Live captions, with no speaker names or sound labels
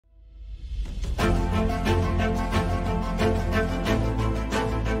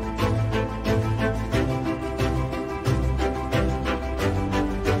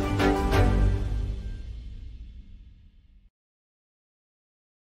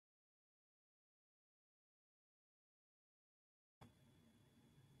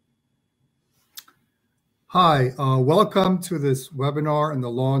Hi, welcome to this webinar and the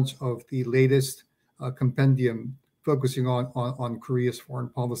launch of the latest compendium focusing on Korea's foreign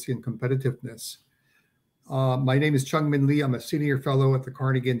policy and competitiveness. My name is Chung-min Lee. I'm a senior fellow at the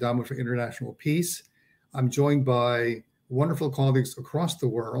Carnegie Endowment for International Peace. I'm joined by wonderful colleagues across the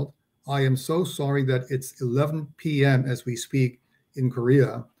world. I am so sorry that it's 11 p.m. as we speak in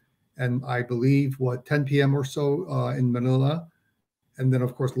Korea, and I believe, 10 p.m. or so in Manila. And then,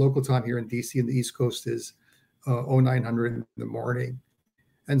 of course, local time here in DC and the East Coast is 0900 in the morning.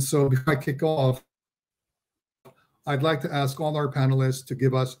 And so before I kick off, I'd like to ask all our panelists to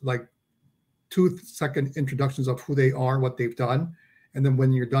give us like 2-second introductions of who they are, what they've done. And then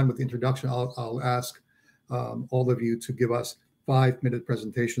when you're done with the introduction, I'll ask all of you to give us 5-minute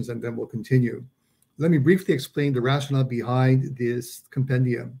presentations, and then we'll continue. Let me briefly explain the rationale behind this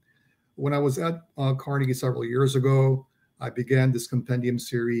compendium. When I was at Carnegie several years ago, I began this compendium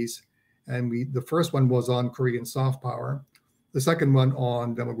series, and the first one was on Korean soft power, the second one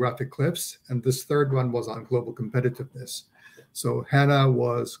on demographic cliffs, and this third one was on global competitiveness. So Hana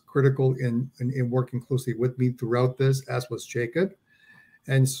was critical in working closely with me throughout this, as was Jacob.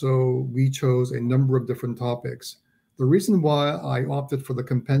 And so we chose a number of different topics. The reason why I opted for the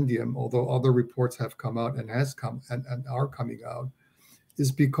compendium, although other reports have come out and are coming out,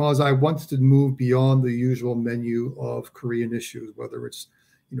 is because I wanted to move beyond the usual menu of Korean issues, whether it's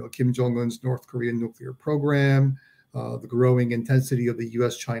Kim Jong-un's North Korean nuclear program, the growing intensity of the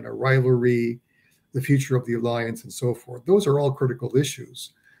U.S. China rivalry, the future of the alliance, and so forth. Those are all critical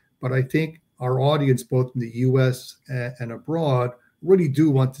issues. But I think our audience, both in the U.S. and abroad, really do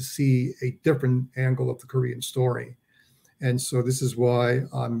want to see a different angle of the Korean story. And so this is why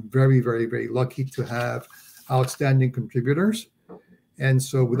I'm very, very, very lucky to have outstanding contributors. And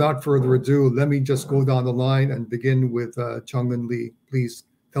so without further ado, let me just go down the line and begin with Chung-min Lee. Please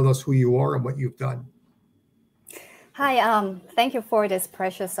tell us who you are and what you've done. Hi, thank you for this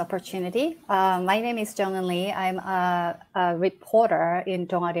precious opportunity. My name is Jeung-un Lee. I'm a reporter in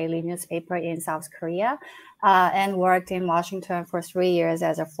Donghwa Daily newspaper in South Korea and worked in Washington for 3 years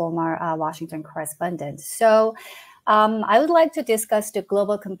as a former Washington correspondent. So I would like to discuss the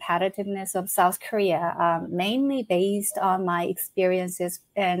global competitiveness of South Korea, mainly based on my experiences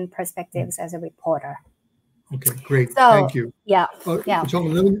and perspectives as a reporter. Okay, great. So, thank you. Yeah.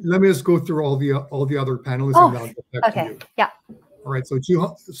 Chung, let me just go through all the other panelists, and I'll get back to you. Yeah. All right. So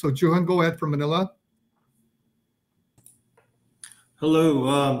Juhern, go ahead from Manila.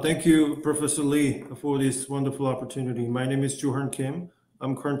 Hello. Thank you, Professor Lee, for this wonderful opportunity. My name is Juhern Kim.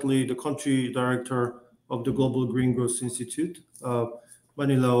 I'm currently the country director of the Global Green Growth Institute,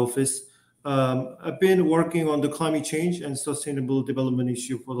 Manila office. I've been working on the climate change and sustainable development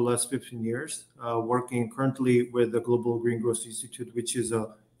issue for the last 15 years, working currently with the Global Green Growth Institute, which is an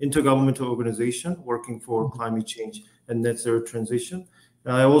intergovernmental organization working for climate change and net zero transition.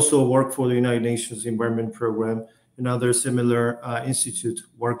 And I also work for the United Nations Environment Program and other similar institute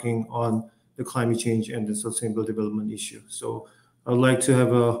working on the climate change and the sustainable development issue. So I'd like to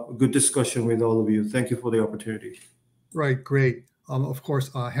have a good discussion with all of you. Thank you for the opportunity. Right, great. Of course,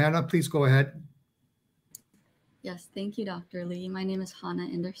 Hana, please go ahead. Yes, thank you, Dr. Lee. My name is Hana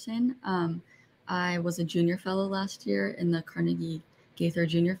Anderson. I was a junior fellow last year in the Carnegie Gaither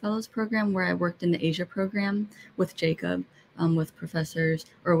Junior Fellows Program, where I worked in the Asia program with Jacob, with professors,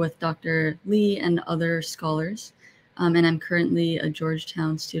 or with Dr. Lee and other scholars. And I'm currently a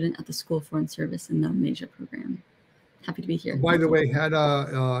Georgetown student at the School of Foreign Service in the Asia program. Happy to be here. By the way,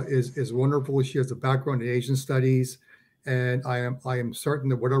 Hana is wonderful. She has a background in Asian studies, and I am certain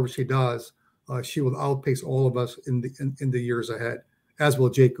that whatever she does, she will outpace all of us in the years ahead, as will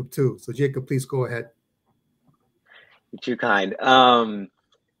Jacob too. So Jacob, please go ahead. You're too kind.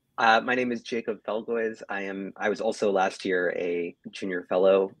 My name is Jacob Feldgoise. I was also last year a junior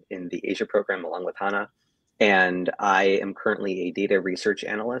fellow in the Asia program along with Hana. And I am currently a data research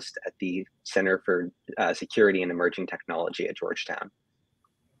analyst at the Center for Security and Emerging Technology at Georgetown.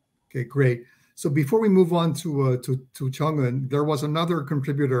 Okay, great. So before we move on to Chung-un, there was another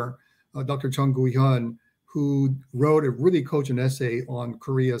contributor, Dr. Jung Ku-hyun, who wrote a really cogent essay on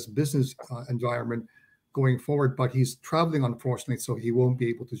Korea's business environment going forward, but he's traveling, unfortunately, so he won't be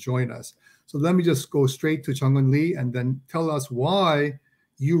able to join us. So let me just go straight to Chung-un Lee and then tell us why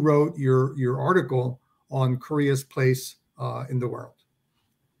you wrote your article on Korea's place in the world.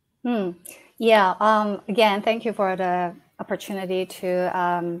 Yeah. Again, thank you for the opportunity to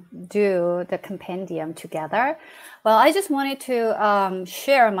do the compendium together. Well, I just wanted to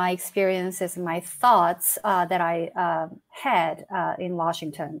share my experiences and my thoughts that I had in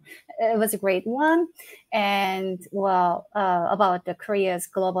Washington. It was a great one. And well, about the Korea's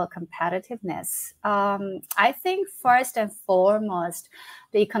global competitiveness. I think first and foremost,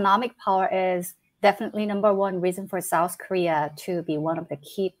 the economic power is definitely number one reason for South Korea to be one of the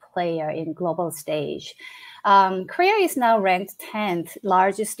key players in global stage. Korea is now ranked 10th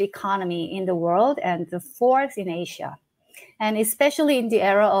largest economy in the world and the 4th in Asia. And especially in the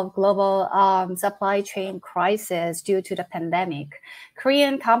era of global supply chain crisis due to the pandemic,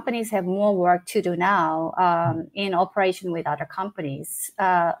 Korean companies have more work to do now in operation with other companies,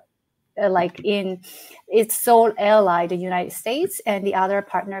 like in its sole ally, the United States, and the other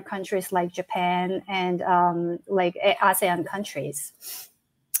partner countries like Japan and like ASEAN countries.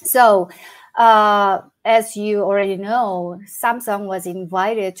 So, as you already know, Samsung was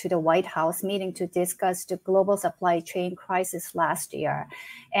invited to the White House meeting to discuss the global supply chain crisis last year,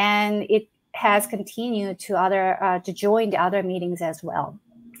 and it has continued to join the other meetings as well.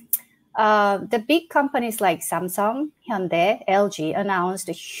 The big companies like Samsung, Hyundai, LG announced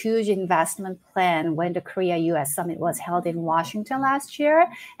a huge investment plan when the Korea-U.S. summit was held in Washington last year,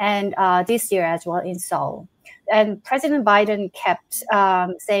 and this year as well in Seoul. And President Biden kept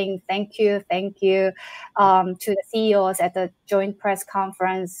saying thank you to the CEOs at the joint press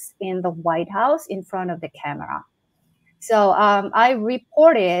conference in the White House in front of the camera. So I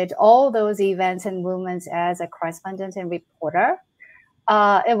reported all those events and movements as a correspondent and reporter.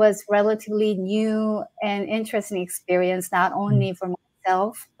 It was relatively new and interesting experience, not only for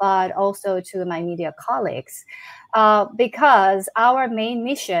myself, but also to my media colleagues, because our main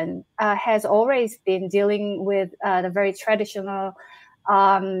mission has always been dealing with the very traditional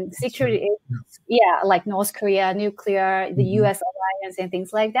security, like North Korea, nuclear, the U.S. alliance, and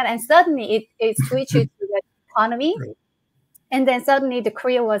things like that. And suddenly it switched to the economy, and then suddenly the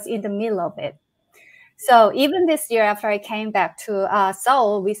Korea was in the middle of it. So even this year, after I came back to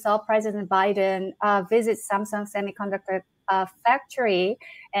Seoul, we saw President Biden visit Samsung Semiconductor factory,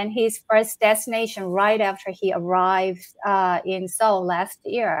 and his first destination right after he arrived in Seoul last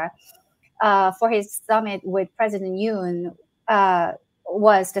year for his summit with President Yoon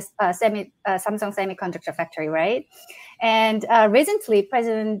was the Samsung Semiconductor factory, right? And recently,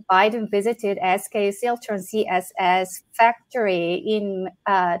 President Biden visited SK Siltron CSS factory in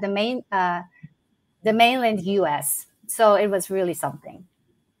the mainland U.S. So it was really something.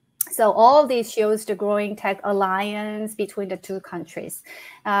 So all this shows the growing tech alliance between the two countries.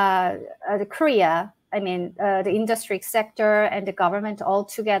 The Korea, the industry sector and the government all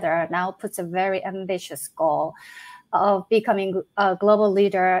together now puts a very ambitious goal of becoming a global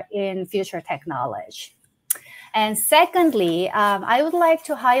leader in future technology. And secondly, I would like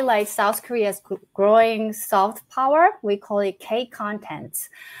to highlight South Korea's growing soft power. We call it K-content.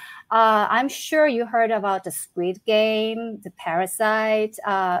 I'm sure you heard about the Squid Game, the Parasite.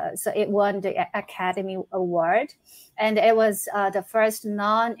 So it won the Academy Award. And it was the first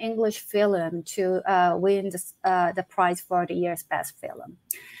non-English film to win the prize for the year's best film.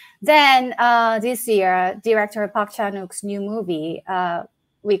 Then this year, director Park Chan-wook's new movie,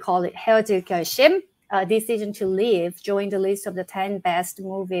 we call it 헤어질 결심, Decision to Live, joined the list of the 10 best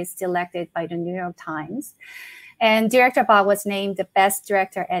movies selected by the New York Times. And director Park was named the best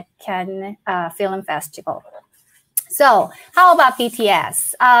director at Cannes Film Festival. So how about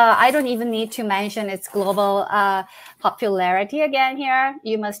BTS? I don't even need to mention its global popularity again here.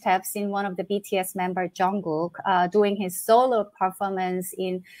 You must have seen one of the BTS member, Jungkook, doing his solo performance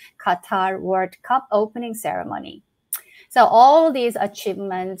in Qatar World Cup opening ceremony. So all these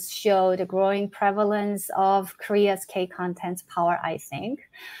achievements show the growing prevalence of Korea's K-content power, I think.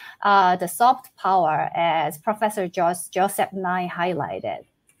 The soft power, as Professor Joseph Nye highlighted.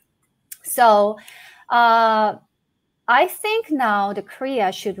 So I think now the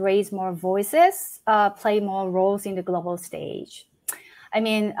Korea should raise more voices, play more roles in the global stage.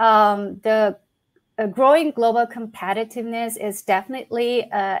 The growing global competitiveness is definitely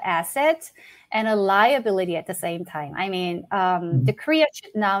an asset and a liability at the same time. The Korea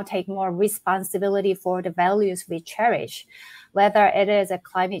should now take more responsibility for the values we cherish, whether it is a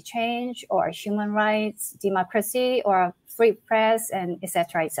climate change or human rights, democracy, or free press, and et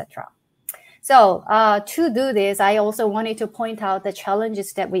cetera, et cetera. So to do this, I also wanted to point out the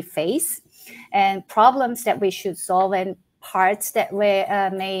challenges that we face and problems that we should solve and parts that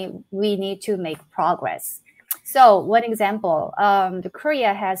we need to make progress. So one example, the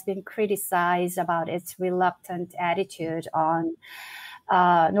Korea has been criticized about its reluctant attitude on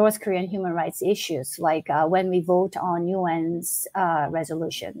North Korean human rights issues, like when we vote on UN's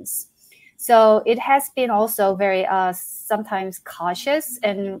resolutions. So it has been also very sometimes cautious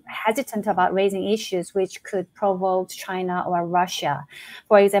and hesitant about raising issues which could provoke China or Russia.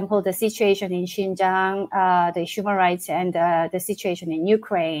 For example, the situation in Xinjiang, the human rights, and the situation in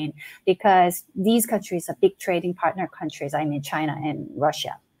Ukraine, because these countries are big trading partner countries, I mean China and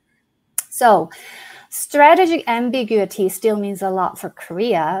Russia. So strategic ambiguity still means a lot for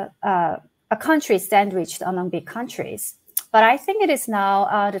Korea, a country sandwiched among big countries. But I think it is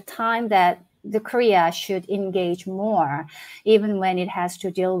now the time that the Korea should engage more, even when it has to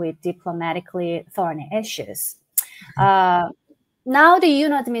deal with diplomatically thorny issues. Now the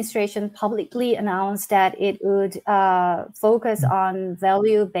Yoon administration publicly announced that it would focus on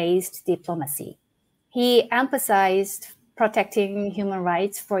value-based diplomacy. He emphasized protecting human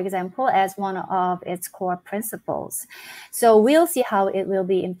rights, for example, as one of its core principles. So we'll see how it will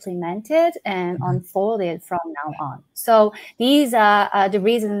be implemented and unfolded from now on. So these are the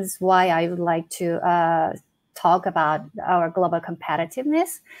reasons why I would like to talk about our global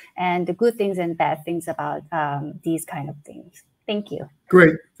competitiveness and the good things and bad things about these kind of things. Thank you.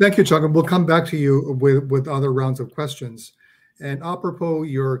 Great. Thank you, Chung. And we'll come back to you with other rounds of questions. And apropos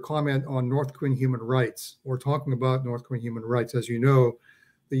your comment on North Korean human rights, or talking about North Korean human rights, as you know,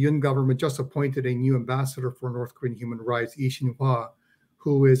 the Yoon government just appointed a new ambassador for North Korean human rights, Lee Shin-hwa,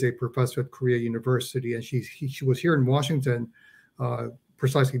 who is a professor at Korea University. And she was here in Washington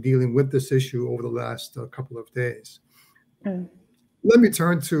precisely dealing with this issue over the last couple of days. Let me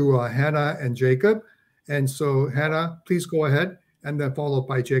turn to Hana and Jacob. And so, Hana, please go ahead, and then followed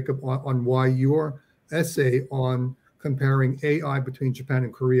by Jacob on why your essay on comparing AI between Japan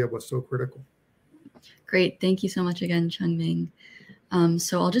and Korea was so critical. Great. Thank you so much again, Chung-Ming.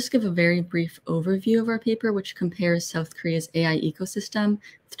 So I'll just give a very brief overview of our paper, which compares South Korea's AI ecosystem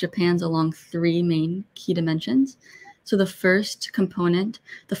with Japan's along three main key dimensions. So the first two components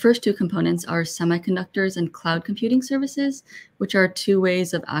are semiconductors and cloud computing services, which are two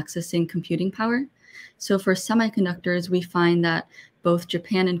ways of accessing computing power. So for semiconductors, we find that both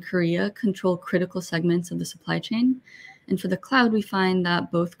Japan and Korea control critical segments of the supply chain. And for the cloud, we find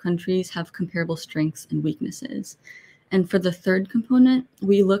that both countries have comparable strengths and weaknesses. And for the third component,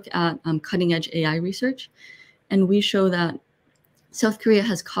 we look at cutting-edge AI research, and we show that South Korea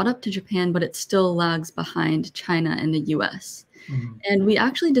has caught up to Japan, but it still lags behind China and the US. And we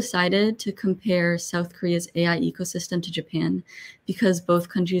actually decided to compare South Korea's AI ecosystem to Japan because both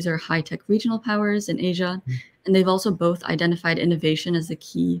countries are high-tech regional powers in Asia, and they've also both identified innovation as the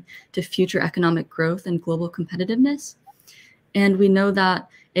key to future economic growth and global competitiveness. And we know that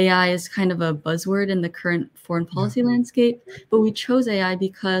AI is kind of a buzzword in the current foreign policy landscape, but we chose AI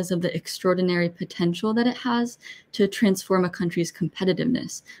because of the extraordinary potential that it has to transform a country's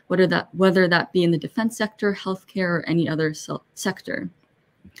competitiveness, whether that be in the defense sector, healthcare, or any other sector.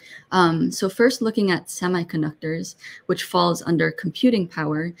 So first, looking at semiconductors, which falls under computing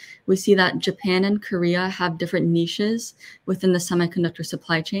power, we see that Japan and Korea have different niches within the semiconductor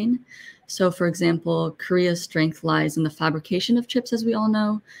supply chain. So for example, Korea's strength lies in the fabrication of chips, as we all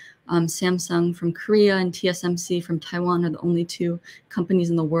know. Samsung from Korea and TSMC from Taiwan are the only two companies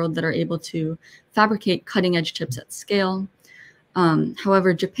in the world that are able to fabricate cutting-edge chips at scale.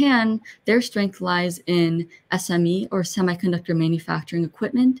 However, Japan, their strength lies in SME, or semiconductor manufacturing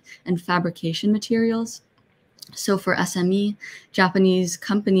equipment, and fabrication materials. So for SME, Japanese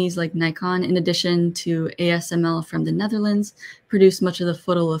companies like Nikon, in addition to ASML from the Netherlands, produce much of the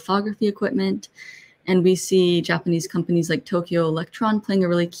photolithography equipment. And we see Japanese companies like Tokyo Electron playing a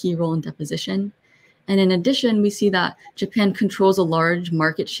really key role in deposition. And in addition, we see that Japan controls a large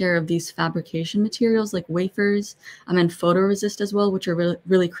market share of these fabrication materials like wafers and photoresist as well, which are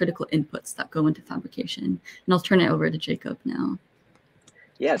really critical inputs that go into fabrication. And I'll turn it over to Jacob now.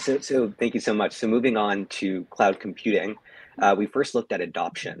 Yeah, so thank you so much. So moving on to cloud computing, we first looked at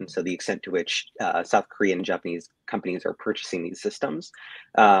adoption, so the extent to which South Korean and Japanese companies are purchasing these systems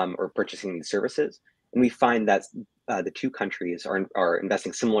or purchasing these services. And we find that the two countries are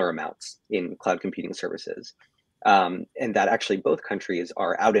investing similar amounts in cloud computing services, and that actually both countries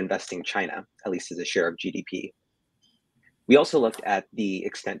are out-investing China, at least as a share of GDP. We also looked at the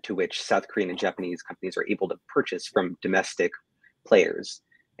extent to which South Korean and Japanese companies are able to purchase from domestic players.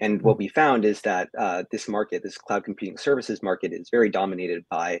 And what we found is that this market, this cloud computing services market, is very dominated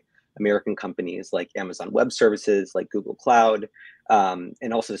by American companies like Amazon Web Services, like Google Cloud,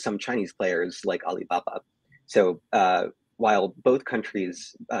 and also some Chinese players like Alibaba. So while both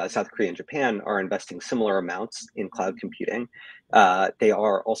countries, South Korea and Japan, are investing similar amounts in cloud computing, they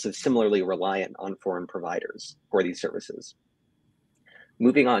are also similarly reliant on foreign providers for these services.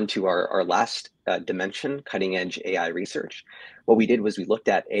 moving on to our last dimension, cutting edge AI research, what we did was we looked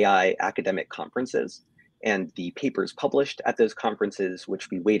at AI academic conferences and the papers published at those conferences, which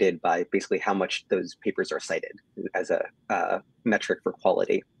we weighted by basically how much those papers are cited as a metric for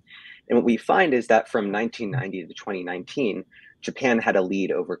quality. And what we find is that from 1990 to 2019, Japan had a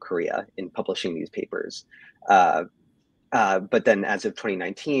lead over Korea in publishing these papers. But then as of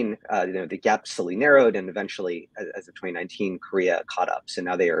 2019, the gap slowly narrowed, and eventually, as of 2019, Korea caught up. So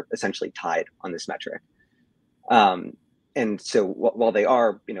now they are essentially tied on this metric. And so while they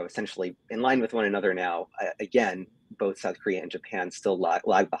are, essentially in line with one another now, again, both South Korea and Japan still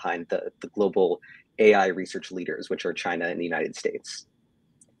lag behind the global AI research leaders, which are China and the United States.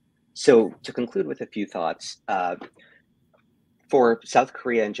 So to conclude with a few thoughts, for South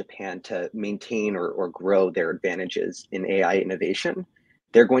Korea and Japan to maintain or grow their advantages in AI innovation,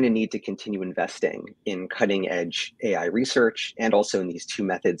 they're going to need to continue investing in cutting edge AI research and also in these two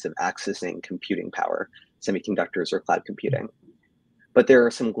methods of accessing computing power, semiconductors or cloud computing. But there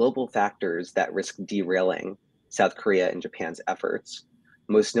are some global factors that risk derailing South Korea and Japan's efforts,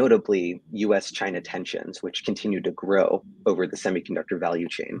 most notably U.S. China tensions, which continue to grow over the semiconductor value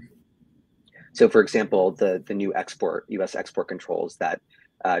chain. So for example, the new U.S. export controls that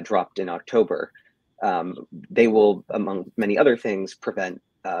dropped in October, they will, among many other things, prevent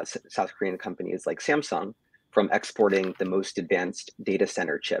South Korean companies like Samsung from exporting the most advanced data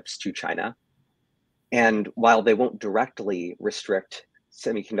center chips to China. And while they won't directly restrict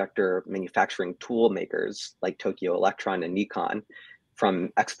semiconductor manufacturing tool makers like Tokyo Electron and Nikon from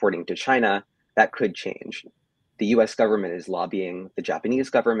exporting to China, that could change. The US government is lobbying the Japanese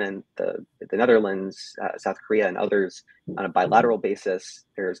government, the Netherlands, South Korea, and others on a bilateral basis.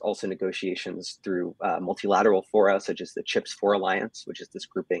 There's also negotiations through multilateral fora, such as the CHIPS 4 Alliance, which is this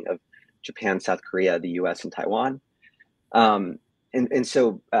grouping of Japan, South Korea, the US, and Taiwan. And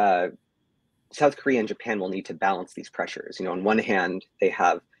so South Korea and Japan will need to balance these pressures. On one hand, they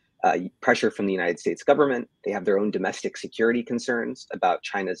have pressure from the United States government. They have their own domestic security concerns about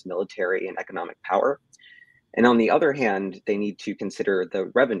China's military and economic power. And on the other hand, they need to consider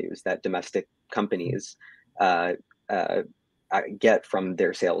the revenues that domestic companies get from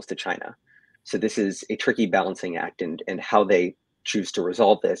their sales to China. So this is a tricky balancing act, and how they choose to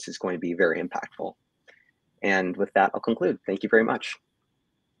resolve this is going to be very impactful. And with that, I'll conclude. Thank you very much.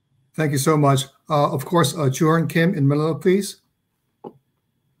 Thank you so much. Of course, Juhern Kim in Manila, please.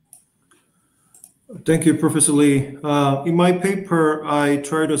 Thank you, Professor Lee. In my paper, I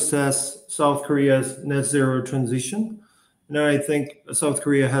try to assess South Korea's net zero transition. And I think South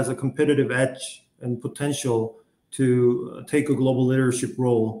Korea has a competitive edge and potential to take a global leadership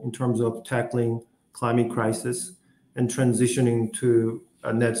role in terms of tackling climate crisis and transitioning to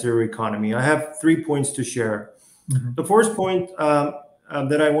a net zero economy. I have 3 points to share. Mm-hmm. The first point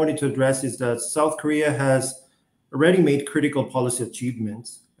that I wanted to address is that South Korea has already made critical policy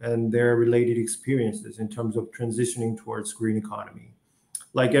achievements and their related experiences in terms of transitioning towards green economy.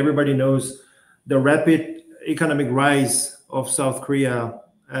 Like everybody knows, the rapid economic rise of South Korea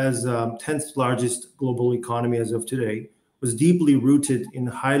as 10th largest global economy as of today was deeply rooted in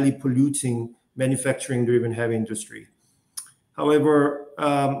highly polluting manufacturing-driven heavy industry. However,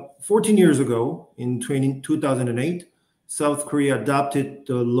 14 years ago, in 2008, South Korea adopted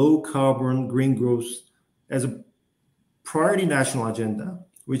the low carbon green growth as a priority national agenda,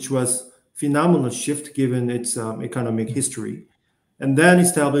 which was a phenomenal shift given its economic history, and then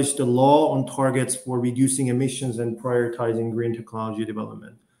established a law on targets for reducing emissions and prioritizing green technology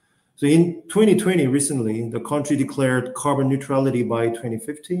development. So in 2020, recently, the country declared carbon neutrality by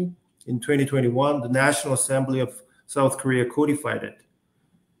 2050. In 2021, the National Assembly of South Korea codified it.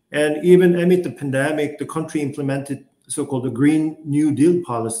 And even amid the pandemic, the country implemented so-called the Green New Deal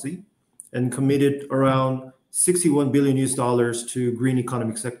policy and committed around $61 billion to green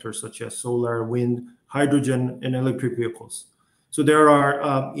economic sectors such as solar, wind, hydrogen, and electric vehicles. So there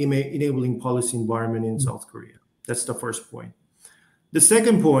are enabling policy environment in South Korea. That's the first point. The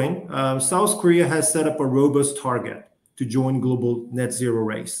second point, South Korea has set up a robust target to join global net zero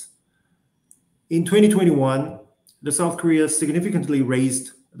race. In 2021, the South Korea significantly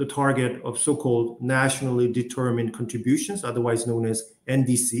raised the target of so-called nationally determined contributions, otherwise known as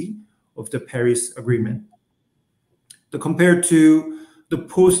NDC, of the Paris Agreement. Compared to the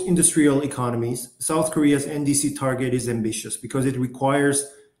post-industrial economies, South Korea's NDC target is ambitious because it requires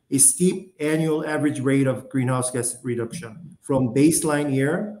a steep annual average rate of greenhouse gas reduction from baseline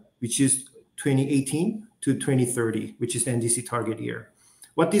year, which is 2018, to 2030, which is the NDC target year.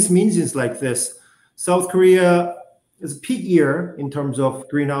 What this means is like this. South Korea is peak year in terms of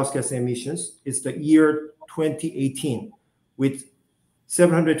greenhouse gas emissions. It's the year 2018 with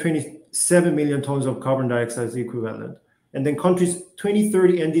 727 million tons of carbon dioxide equivalent. And then country's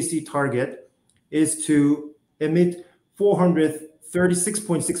 2030 NDC target is to emit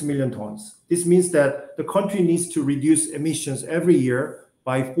 436.6 million tons. This means that the country needs to reduce emissions every year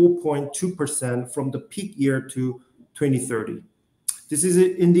by 4.2% from the peak year to 2030. This is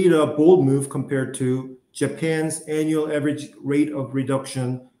indeed a bold move compared to Japan's annual average rate of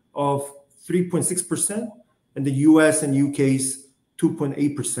reduction of 3.6% and the US and UK's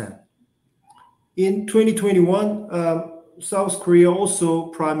 2.8%. In 2021, South Korea also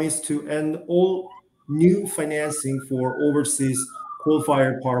promised to end all new financing for overseas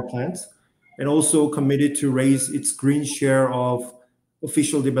coal-fired power plants and also committed to raise its green share of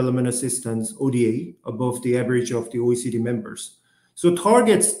official development assistance, ODA, above the average of the OECD members. So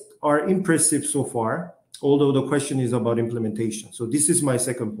targets are impressive so far, although the question is about implementation. So this is my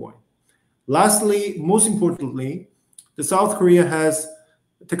second point. Lastly, most importantly, the South Korea has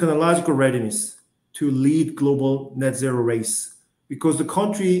technological readiness to lead global net zero race because the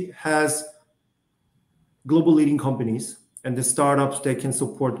country has global leading companies and the startups that can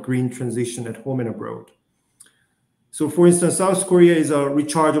support green transition at home and abroad. So for instance, South Korea is a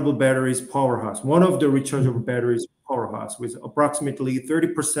rechargeable batteries powerhouse, one of the rechargeable batteries powerhouse with approximately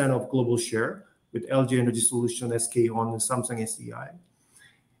 30% of global share with LG Energy Solution, SK On, and Samsung SDI,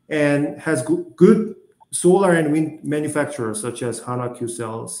 and has good solar and wind manufacturers such as Hana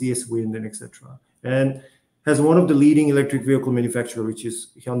QCell, CS Wind, and etc. And has one of the leading electric vehicle manufacturer, which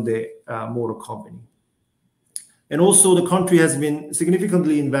is Hyundai Motor Company. And also the country has been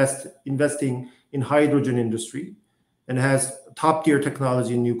significantly investing in hydrogen industry and has top-tier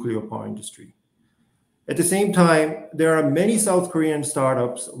technology in nuclear power industry. At the same time, there are many South Korean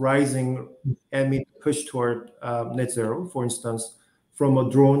startups rising amid push toward net zero. For instance, from a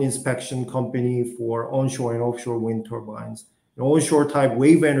drone inspection company for onshore and offshore wind turbines, an onshore type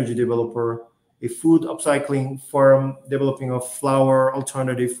wave energy developer, a food upcycling firm developing a flour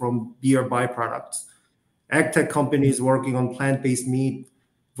alternative from beer byproducts, agtech companies working on plant-based meat,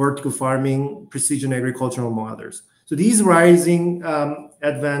 vertical farming, precision agriculture, among others. So these rising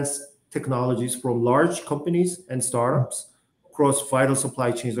advanced technologies from large companies and startups across vital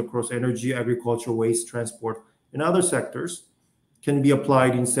supply chains, across energy, agriculture, waste, transport, and other sectors can be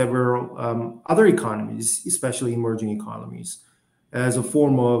applied in several other economies, especially emerging economies, as a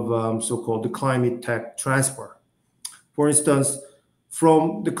form of so-called the climate tech transfer. For instance,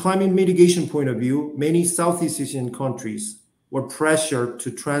 from the climate mitigation point of view, many Southeast Asian countries were pressured to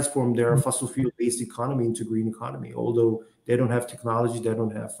transform their fossil fuel-based economy into green economy, although they don't have technology, they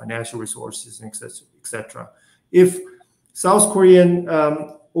don't have financial resources, etc. If South Korean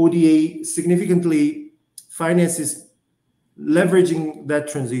ODA significantly finances leveraging that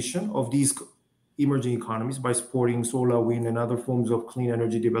transition of these emerging economies by supporting solar, wind, and other forms of clean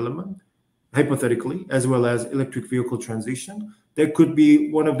energy development, hypothetically, as well as electric vehicle transition, that could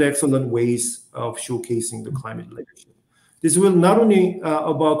be one of the excellent ways of showcasing the climate leadership. This will not only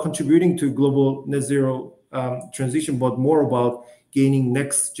about contributing to global net zero transition, but more about gaining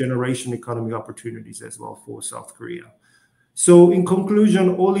next generation economic opportunities as well for South Korea. So in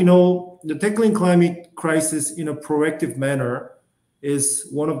conclusion, all in all, the tackling climate crisis in a proactive manner is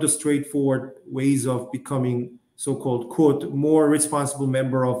one of the straightforward ways of becoming so-called, quote, more responsible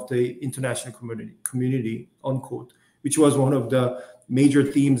member of the international community, unquote, which was one of the major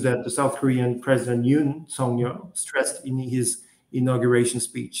themes that the South Korean President Yoon Suk-yeol stressed in his inauguration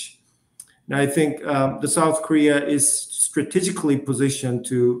speech. Now, I think the South Korea is strategically positioned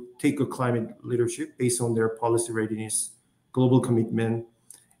to take a climate leadership based on their policy readiness, global commitment,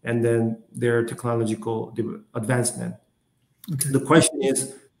 and then their technological advancement. Okay. The question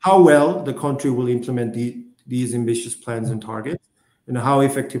is how well the country will implement these ambitious plans and targets, and how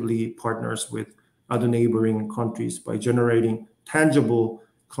effectively it partners with other neighboring countries by generating tangible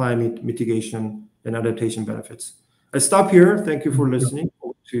climate mitigation and adaptation benefits. I stop here. Thank you for listening.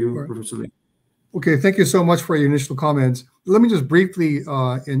 Over to you, Professor Lee. Okay, thank you so much for your initial comments. Let me just briefly,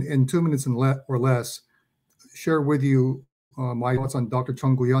 in 2 minutes or less, share with you my thoughts on Dr.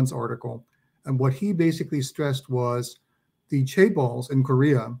 Jung Ku-hyun's article. And what he basically stressed was the chaebols in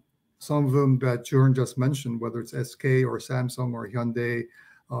Korea, some of them that Juhern just mentioned, whether it's SK or Samsung or Hyundai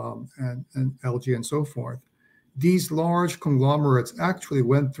and LG and so forth. These large conglomerates actually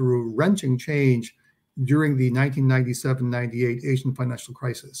went through wrenching change during the 1997-98 Asian financial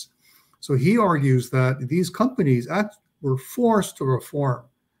crisis. So he argues that these companies were forced to reform.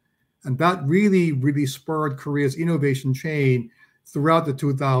 And that really, really spurred Korea's innovation chain throughout the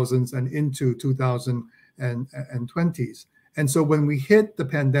 2000s and into 2020s. And so when we hit the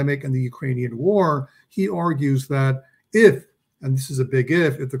pandemic and the Ukrainian war, he argues that if and this is a big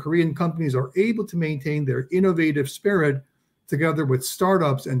if the Korean companies are able to maintain their innovative spirit together with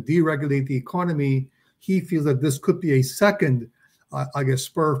startups and deregulate the economy, he feels that this could be a second, I guess,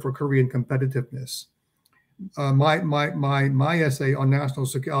 spur for Korean competitiveness. My essay on national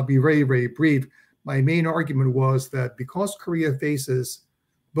security, I'll be very, very brief. My main argument was that because Korea faces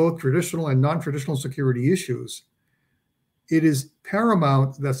both traditional and non-traditional security issues, it is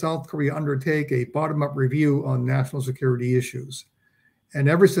paramount that South Korea undertake a bottom-up review on national security issues. And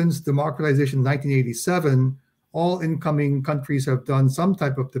ever since democratization in 1987, all incoming countries have done some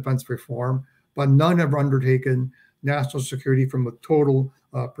type of defense reform, but none have undertaken national security from a total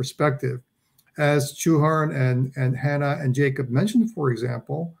perspective. As Juhern and Hana and Jacob mentioned, for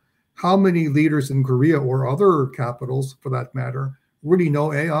example, how many leaders in Korea or other capitals, for that matter, really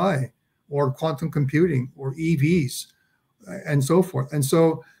know AI or quantum computing or EVs and so forth? And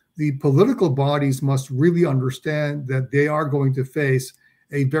so the political bodies must really understand that they are going to face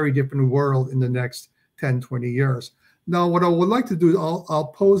a very different world in the next 10, 20 years. Now, what I would like to do is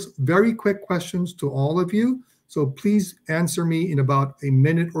I'll pose very quick questions to all of you. So please answer me in about a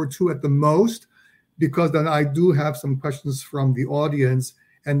minute or two at the most, because then I do have some questions from the audience,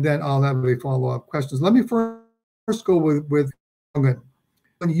 and then I'll have a follow-up questions. Let me first go with Jeung-un.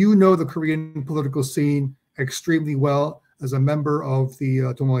 You know the Korean political scene extremely well as a member of the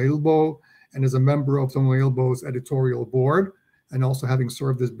Donghwa-ilbo and as a member of Donghwa-ilbo's editorial board, and also having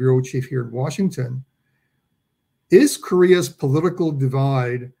served as bureau chief here in Washington. Is Korea's political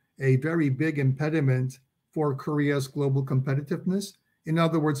divide a very big impediment for Korea's global competitiveness? In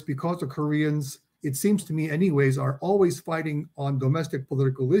other words, because the Koreans, it seems to me anyways, are always fighting on domestic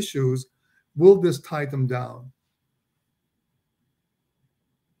political issues, will this tie them down?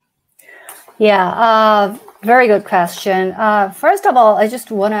 Yeah, very good question. First of all, I just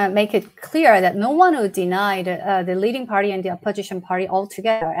want to make it clear that no one would deny the leading party and the opposition party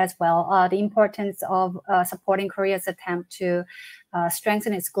altogether as well the importance of supporting Korea's attempt to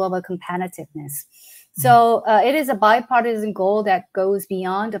strengthen its global competitiveness. So it is a bipartisan goal that goes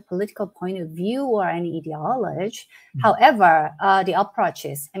beyond a political point of view or any ideology. However, the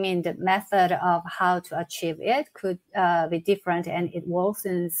approaches, I mean, the method of how to achieve it could be different, and it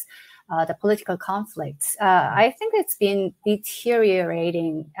worsens the political conflicts. I think it's been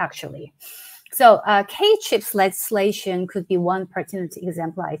deteriorating, actually. So K-CHIPS legislation could be one pertinent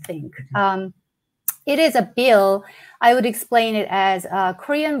example, I think. It is a bill, I would explain it as a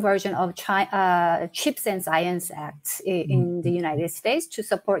Korean version of Chips and Science Act in the United States to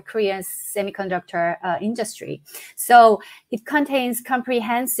support Korea's semiconductor industry. So it contains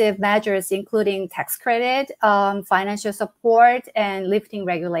comprehensive measures, including tax credit, financial support, and lifting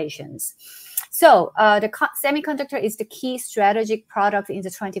regulations. So the semiconductor is the key strategic product in the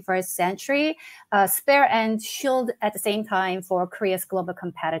 21st century, spare and shield at the same time for Korea's global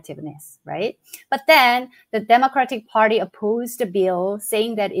competitiveness, right? But then the Democratic Party opposed the bill,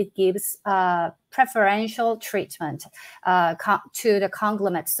 saying that it gives preferential treatment to the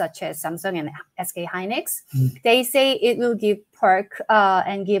conglomerates such as Samsung and SK Hynix. They say it will give perk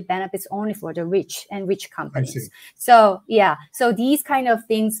and give benefits only for the rich and rich companies. So yeah, so these kind of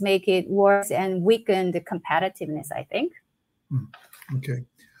things make it worse and weaken the competitiveness, I think. Okay.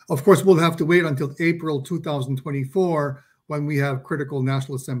 Of course, we'll have to wait until April 2024 when we have critical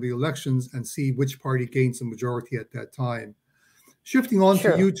National Assembly elections and see which party gains the majority at that time. Shifting on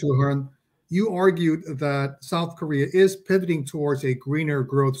to you, Juhern, you argued that South Korea is pivoting towards a greener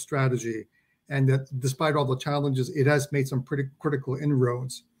growth strategy, and that despite all the challenges, it has made some pretty critical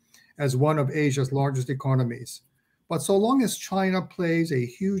inroads as one of Asia's largest economies. But so long as China plays a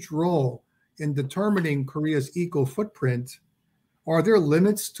huge role in determining Korea's eco footprint, are there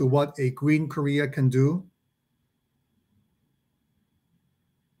limits to what a green Korea can do?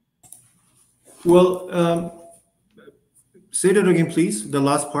 Well, say that again, please, the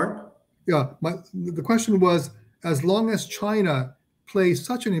last part. Yeah, the question was, as long as China plays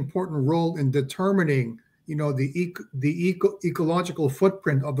such an important role in determining, you know, the ecological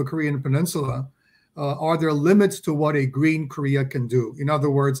footprint of the Korean Peninsula, are there limits to what a green Korea can do? In other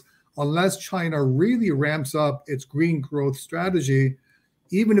words, unless China really ramps up its green growth strategy,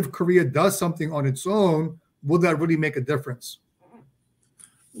 even if Korea does something on its own, will that really make a difference?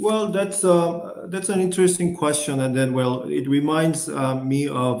 Well, that's an interesting question, and then, well, it reminds me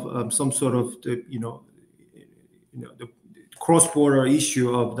of some sort of the the cross-border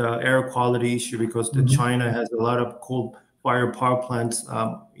issue of the air quality issue, because China has a lot of coal-fired power plants,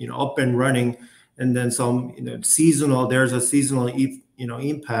 up and running, and then some, seasonal. There's a seasonal,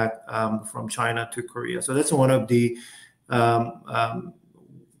 impact from China to Korea. So that's one of the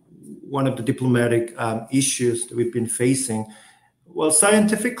diplomatic issues that we've been facing. Well,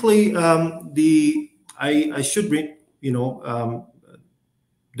 scientifically, I should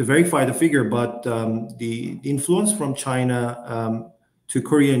to verify the figure, but the influence from China to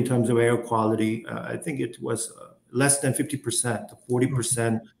Korea in terms of air quality, I think it was less than 50%,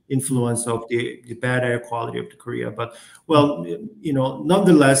 40% influence of the bad air quality of the Korea. But well,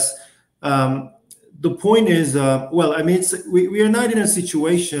 nonetheless, the point is, well, I mean, we are not in a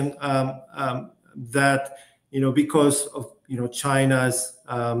situation that because of China's,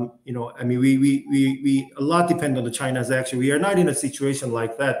 I mean, we a lot depend on the China's action. We are not in a situation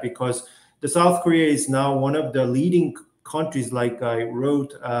like that because the South Korea is now one of the leading countries, like I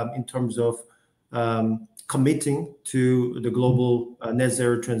wrote, in terms of committing to the global net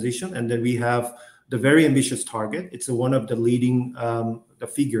zero transition, and then we have the very ambitious target. It's one of the leading the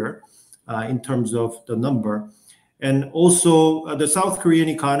figure in terms of the number, and also the South Korean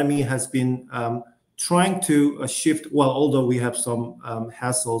economy has been trying to shift. Well, although we have some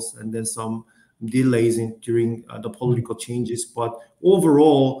hassles and then some delays during the political changes, but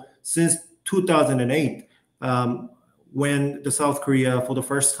overall, since 2008. When the South Korea for the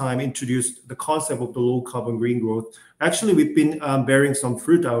first time introduced the concept of the low carbon green growth, actually we've been bearing some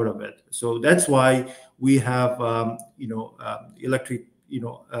fruit out of it. So that's why we have electric,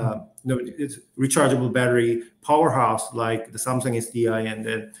 it's rechargeable battery powerhouse like the Samsung SDI and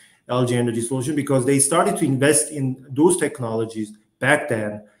the LG Energy Solution, because they started to invest in those technologies back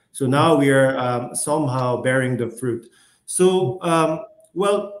then. So now we are somehow bearing the fruit. So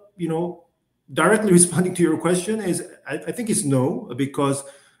well, directly responding to your question is, I think it's no, because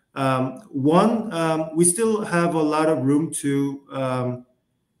one, we still have a lot of room to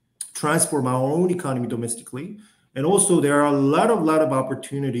transform our own economy domestically, and also there are a lot of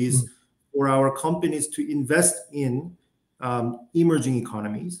opportunities for our companies to invest in emerging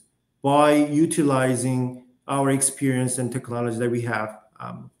economies by utilizing our experience and technology that we have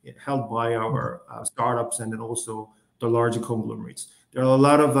held by our startups and then also the larger conglomerates. There are a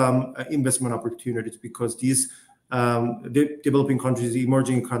lot of investment opportunities because these developing countries, the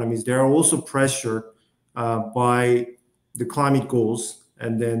emerging economies, they are also pressured by the climate goals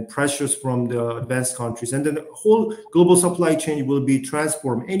and then pressures from the advanced countries. And then the whole global supply chain will be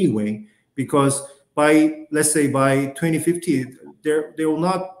transformed anyway, because by, let's say, by 2050, there will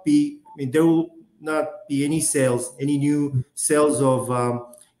not be any new sales of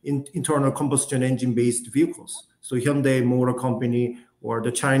internal combustion engine-based vehicles. So Hyundai Motor Company or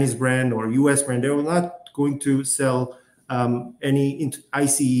the Chinese brand or U.S. brand, they are not going to sell any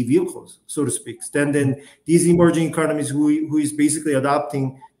ICE vehicles, so to speak. Then these emerging economies who is basically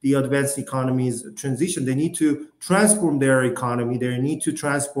adopting the advanced economies transition, they need to transform their economy. They need to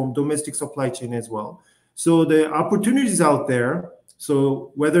transform domestic supply chain as well. So the opportunities out there.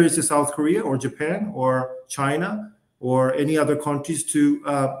 So whether it's South Korea or Japan or China or any other countries to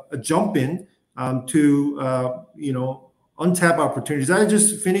jump in to untap opportunities. I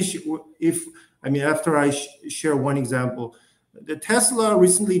just finish after I share one example. The Tesla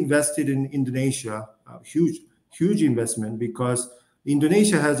recently invested in Indonesia, huge investment, because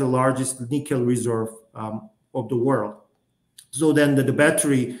Indonesia has the largest nickel reserve of the world. So then the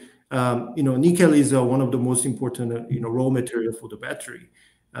battery, nickel is one of the most important raw material for the battery.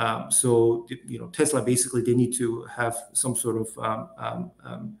 So Tesla basically, they need to have some sort of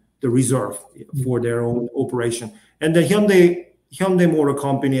the reserve for their own operation. And then Hyundai Motor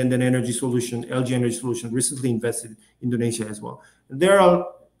Company and then LG Energy Solution recently invested in Indonesia as well. And there are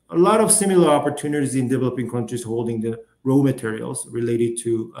a lot of similar opportunities in developing countries holding the raw materials related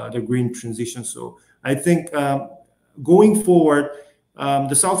to the green transition. So I think going forward,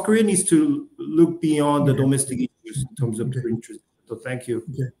 the South Korea needs to look beyond the domestic issues in terms of the green transition. So thank you.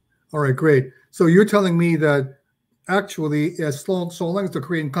 Okay. All right, great. So you're telling me that actually, so long as the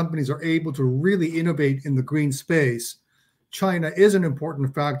Korean companies are able to really innovate in the green space, China is an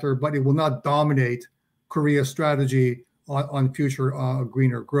important factor, but it will not dominate Korea's strategy on future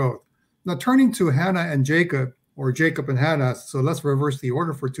greener growth. Now, turning to Hana and Jacob, or Jacob and Hana, so let's reverse the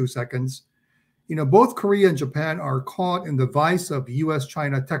order for 2 seconds. Both Korea and Japan are caught in the vice of U.S.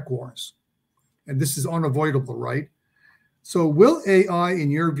 China tech wars. And this is unavoidable, right? So will AI, in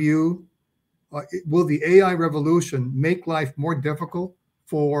your view, will the AI revolution make life more difficult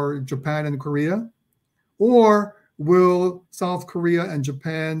for Japan and Korea? Or will South Korea and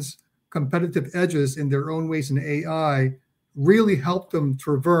Japan's competitive edges in their own ways in AI really help them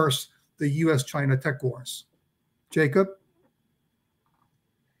traverse the U.S.-China tech wars? Jacob?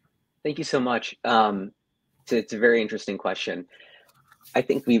 Thank you so much. It's a very interesting question. I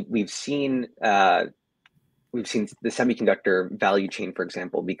think we've seen the semiconductor value chain, for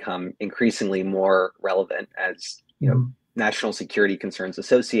example, become increasingly more relevant as national security concerns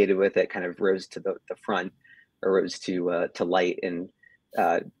associated with it kind of rose to the front, or rose to light in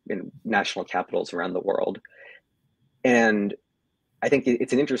national capitals around the world. And I think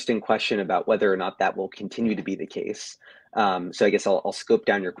it's an interesting question about whether or not that will continue to be the case. So I guess I'll scope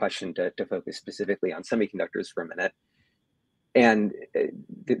down your question to focus specifically on semiconductors for a minute. And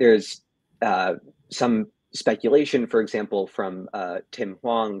there's some speculation, for example, from Tim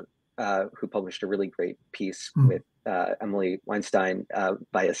Huang, who published a really great piece with Emily Weinstein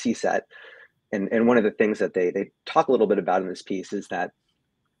via CSET. And one of the things that they talk a little bit about in this piece is that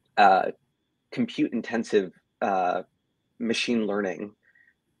compute-intensive machine learning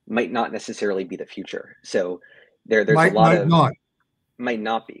might not necessarily be the future. So there's a lot of might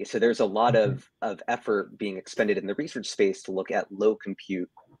not be. So there's a lot of effort being expended in the research space to look at low compute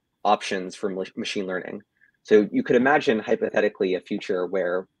options for machine learning. So you could imagine hypothetically a future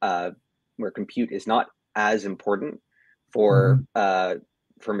where compute is not as important for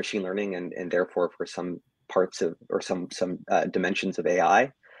machine learning and therefore for some parts of or some dimensions of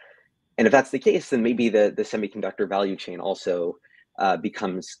AI. And if that's the case, then maybe the semiconductor value chain also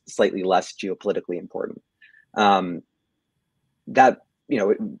becomes slightly less geopolitically important. That, you know,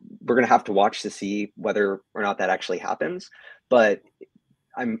 we're going to have to watch to see whether or not that actually happens. But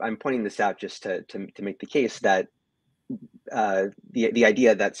I'm pointing this out just to make the case that the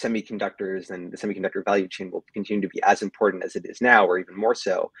idea that semiconductors and the semiconductor value chain will continue to be as important as it is now, or even more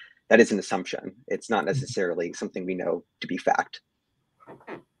so, that is an assumption. It's not necessarily something we know to be fact.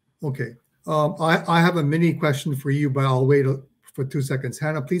 Okay. I have a mini question for you, but I'll wait for 2 seconds.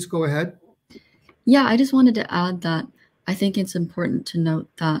 Hannah, please go ahead. Yeah, I just wanted to add that I think it's important to note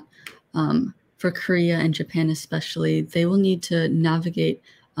that for Korea and Japan especially, they will need to navigate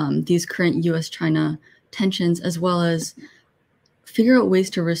these current U.S. China tensions, as well as figure out ways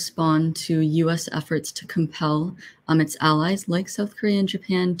to respond to U.S. efforts to compel its allies like South Korea and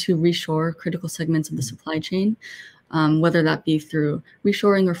Japan to reshore critical segments of the supply chain, whether that be through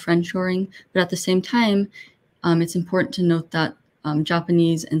reshoring or friendshoring. But at the same time, it's important to note that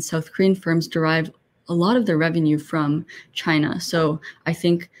Japanese and South Korean firms derive a lot of their revenue from China. So I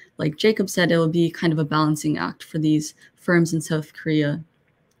think, like Jacob said, it will be kind of a balancing act for these firms in South Korea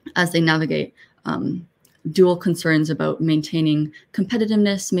as they navigate dual concerns about maintaining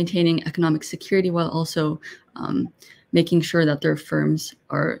competitiveness, maintaining economic security, while also making sure that their firms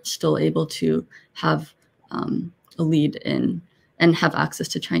are still able to have a lead in and have access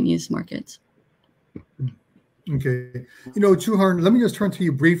to Chinese markets. Okay. You know, Juhern, let me just turn to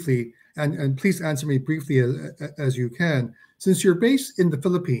you briefly, and please answer me briefly as you can. Since you're based in the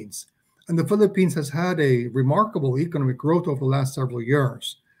Philippines, and the Philippines has had a remarkable economic growth over the last several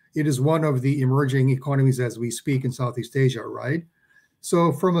years. It is one of the emerging economies as we speak in Southeast Asia, right?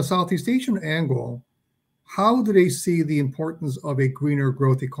 So from a Southeast Asian angle, how do they see the importance of a greener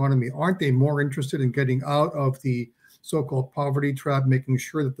growth economy? Aren't they more interested in getting out of the so-called poverty trap, making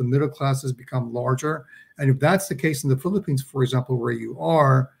sure that the middle classes become larger? And if that's the case in the Philippines, for example, where you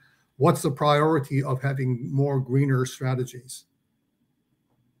are, what's the priority of having more greener strategies?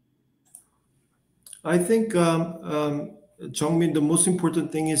 I think, Jung-min, the most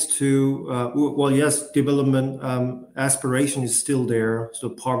important thing is to, well, yes, development aspiration is still there, so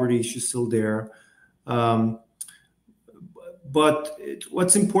poverty issue is still there. But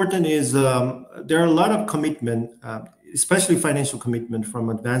what's important is there are a lot of commitment, especially financial commitment from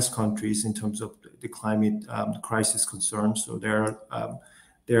advanced countries in terms of the climate crisis concerns. So there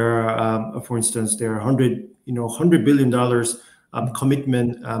are, for instance, there are $100 billion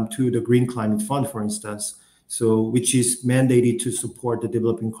commitment to the Green Climate Fund, for instance. So which is mandated to support the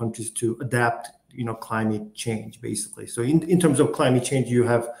developing countries to adapt, climate change, basically. So in terms of climate change, you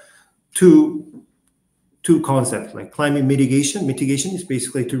have two concepts, like climate mitigation. Mitigation is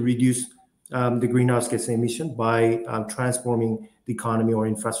basically to reduce the greenhouse gas emission by transforming the economy or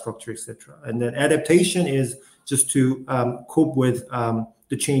infrastructure, etc. And then adaptation is just to cope with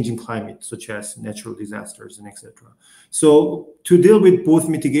the changing climate, such as natural disasters and etc. So to deal with both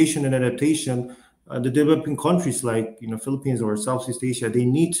mitigation and adaptation, the developing countries like Philippines or Southeast Asia, they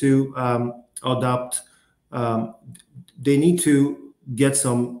need to adopt. They need to get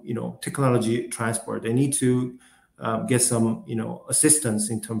some technology transport. They need to get some assistance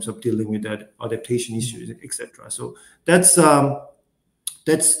in terms of dealing with that adaptation issues, etc. So that's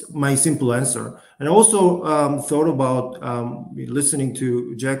my simple answer. And I also thought about listening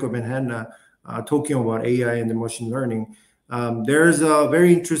to Jacob and Hannah talking about AI and the machine learning. There's a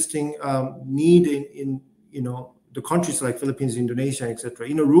very interesting need in the countries like Philippines, Indonesia, etc.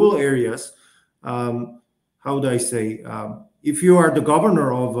 In the rural areas, how do I say? If you are the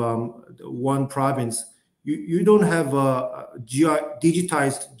governor of one province, you don't have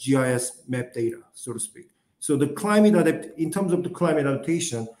digitized GIS map data, so to speak. So the in terms of the climate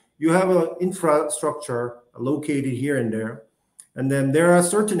adaptation, you have an infrastructure located here and there, and then there are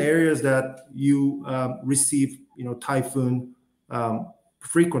certain areas that you receive, typhoon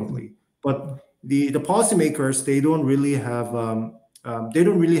frequently. But the policymakers, they don't really have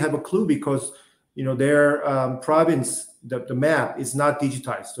a clue, because their province, the map is not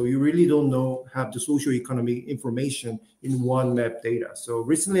digitized, so you really don't have the socioeconomic information in one map data. So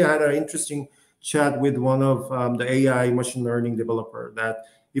recently I had an interesting chat with one of the AI machine learning developer, that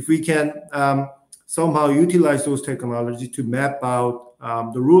if we can somehow utilize those technologies to map out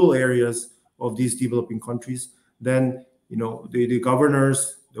the rural areas of these developing countries, then the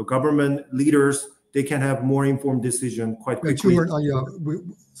governors, the government leaders, they can have more informed decision quite quickly.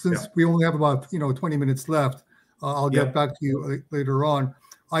 Since we only have about 20 minutes left, I'll get back to you later on.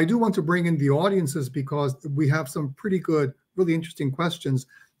 I do want to bring in the audiences, because we have some pretty good, really interesting questions.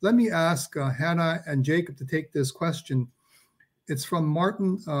 Let me ask Hana and Jacob to take this question. It's from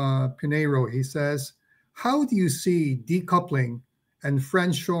Martin Pinheiro. He says, how do you see decoupling and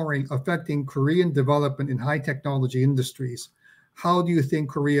friendshoring affecting Korean development in high technology industries? How do you think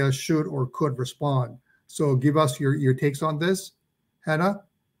Korea should or could respond? So give us your takes on this. Hana?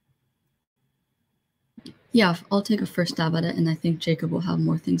 Yeah, I'll take a first stab at it, and I think Jacob will have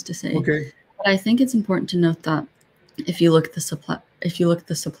more things to say. Okay. But I think it's important to note that if you look at the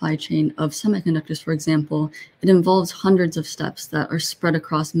supply chain of semiconductors, for example, it involves hundreds of steps that are spread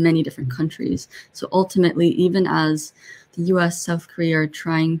across many different countries. So ultimately, even as the U.S., South Korea are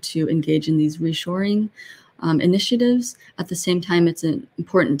trying to engage in these reshoring initiatives, at the same time, it's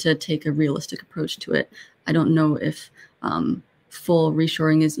important to take a realistic approach to it. I don't know if full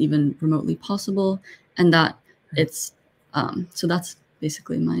reshoring is even remotely possible, and that it's so that's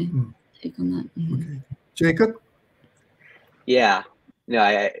basically my take on that. Okay. Jacob? Yeah,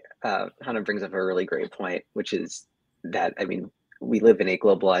 no, Hana brings up a really great point, which is that, we live in a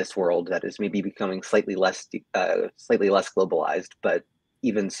globalized world that is maybe becoming slightly less globalized, but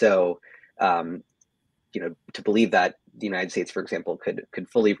even so, to believe that the United States, for example, could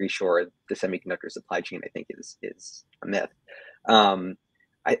fully reshore the semiconductor supply chain, I think is a myth.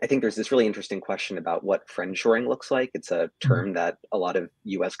 I think there's this really interesting question about what friendshoring looks like. It's a term that a lot of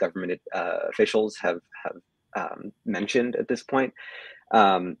U.S. government officials have mentioned at this point.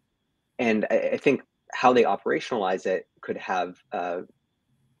 And I think how they operationalize it could have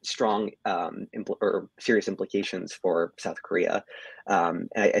strong or serious implications for South Korea. And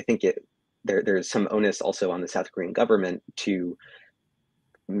I think there's some onus also on the South Korean government to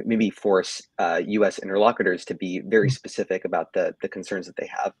maybe force U.S. interlocutors to be very specific about the concerns that they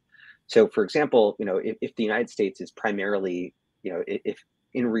have. So, for example, if the United States is primarily, if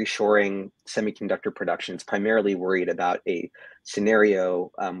in reshoring semiconductor production, it's primarily worried about a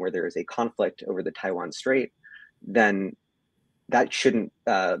scenario where there is a conflict over the Taiwan Strait, then that shouldn't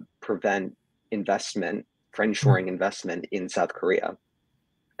prevent investment, friendshoring investment in South Korea.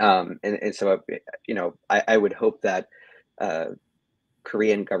 And so, I would hope that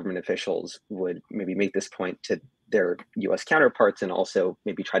Korean government officials would maybe make this point to their U.S. counterparts, and also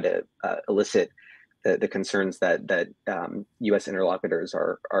maybe try to elicit the concerns that U.S. interlocutors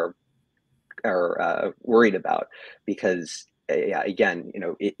are worried about. Because again,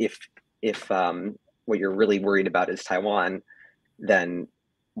 if what you're really worried about is Taiwan, then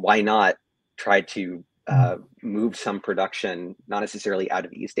why not try to move some production, not necessarily out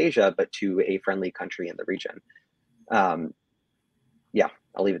of East Asia, but to a friendly country in the region? Yeah,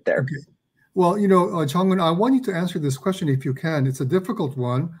 I'll leave it there. Okay. Well, Chung-un, I want you to answer this question if you can. It's a difficult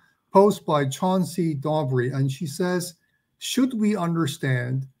one, posed by Chauncey Dovry, and she says, should we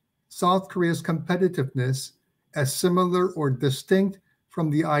understand South Korea's competitiveness as similar or distinct from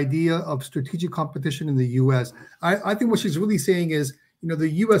the idea of strategic competition in the U.S.? I think what she's really saying is, the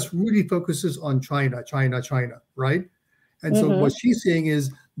U.S. really focuses on China, right? And so what she's saying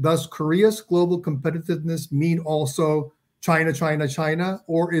is, does Korea's global competitiveness mean also China,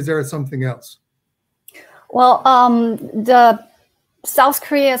 or is there something else? Well, the South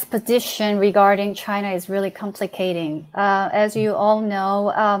Korea's position regarding China is really complicating. As you all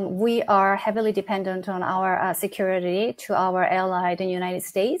know, we are heavily dependent on our security to our ally, the United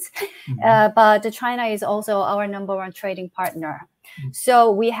States. But China is also our #1 trading partner.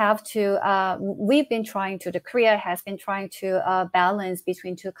 So we have to, Korea has been trying to balance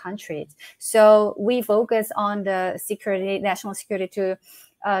between two countries. So we focus on the national security to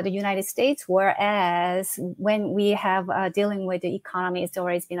the United States, whereas when we have dealing with the economy, it's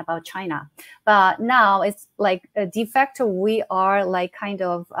always been about China. But now it's like de facto, we are like kind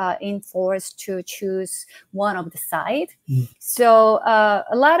of enforced to choose one of the side. So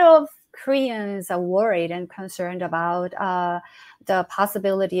a lot of Koreans are worried and concerned about the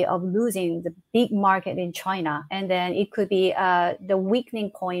possibility of losing the big market in China. And then it could be the weakening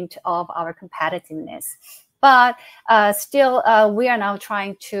point of our competitiveness. But still, we are now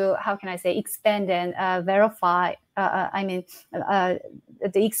trying to, how can I say, expand and verify,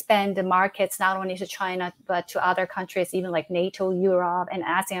 expand the markets not only to China, but to other countries, even like NATO, Europe, and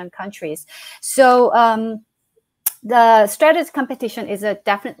ASEAN countries. So the strategic competition is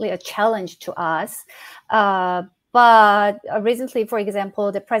definitely a challenge to us. But recently, for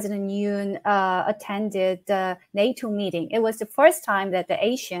example, the President Yoon attended the NATO meeting. It was the first time that the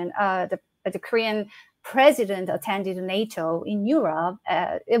Asian, the Korean president attended NATO in Europe.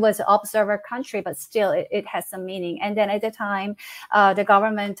 It was an observer country, but still it has some meaning. And then at the time, the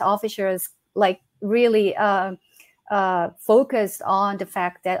government officials like really focused on the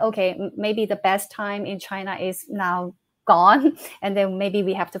fact that, okay, maybe the best time in China is now gone, and then maybe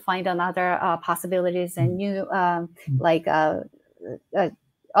we have to find another possibilities and new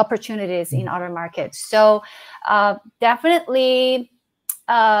opportunities in other markets. So definitely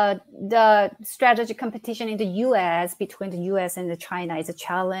the strategic competition in the U.S. between the U.S. and the China is a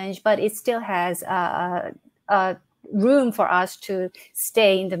challenge, but it still has room for us to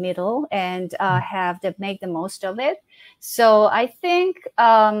stay in the middle and make the most of it. So I think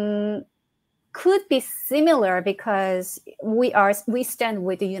could be similar because we stand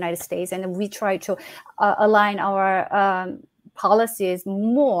with the United States and we try to align our policies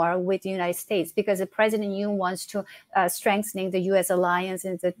more with the United States, because the President Yoon wants to strengthening the U.S. alliance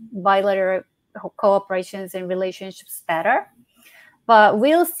and the bilateral cooperations and relationships better. But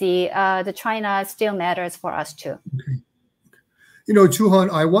we'll see. The China still matters for us too. Okay. You know,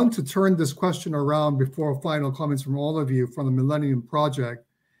 Juhern, I want to turn this question around before final comments from all of you from the Millennium Project.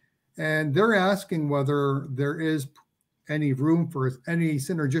 And they're asking whether there is any room for any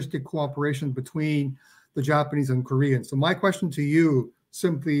synergistic cooperation between the Japanese and Koreans. So my question to you,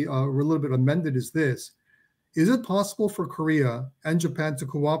 simply a little bit amended, is this. Is it possible for Korea and Japan to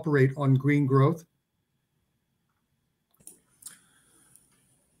cooperate on green growth?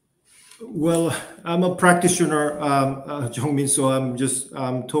 Well, I'm a practitioner, Jung-min, so I'm just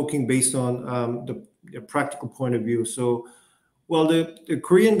talking based on the practical point of view. So, well, the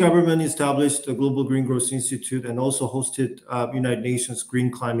Korean government established the Global Green Growth Institute and also hosted United Nations Green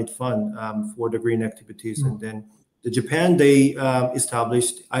Climate Fund for the green activities. And then the Japan, they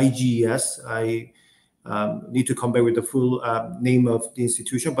established IGES. I need to come back with the full name of the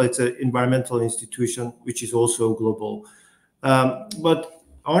institution, but it's an environmental institution, which is also global. But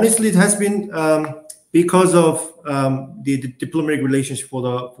honestly, it has been because of the diplomatic relationship for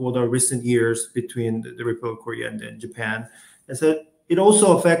the recent years between the Republic of Korea and then Japan. And so it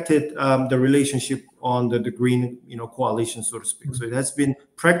also affected the relationship on the green, coalition, so to speak. So it has been,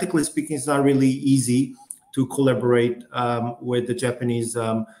 practically speaking, it's not really easy to collaborate with the Japanese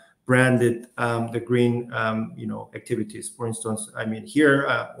branded the green, activities. For instance, I mean, here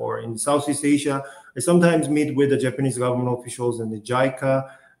or in Southeast Asia, I sometimes meet with the Japanese government officials and the JICA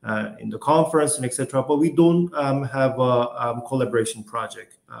in the conference and etc. But we don't have a collaboration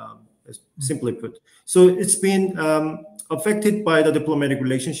project, simply put. So it's been affected by the diplomatic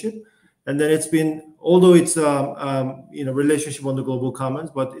relationship, and then it's been, although it's relationship on the global commons,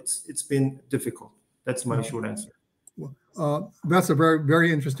 but it's been difficult. That's my short answer. That's a very,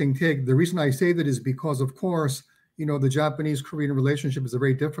 very interesting take. The reason I say that is because, of course, the Japanese-Korean relationship is a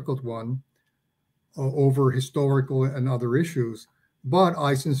very difficult one over historical and other issues. But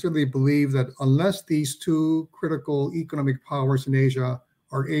I sincerely believe that unless these two critical economic powers in Asia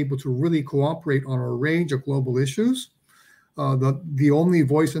are able to really cooperate on a range of global issues, the only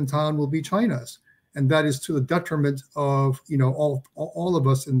voice in town will be China's, and that is to the detriment of all of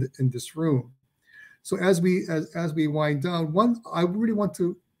us in this room. So as we wind down, I really want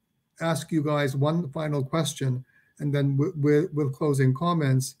to ask you guys one final question, and then with closing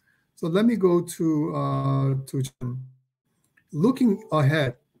comments. So let me go to Chung. Looking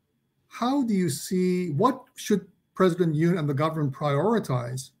ahead, how do you see, what should President Yoon and the government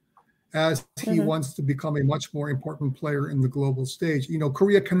prioritize as he wants to become a much more important player in the global stage?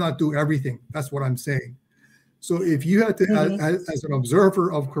 Korea cannot do everything. That's what I'm saying. So if you had to, as an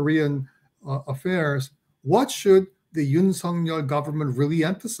observer of Korean affairs, what should the Yoon Suk-yeol government really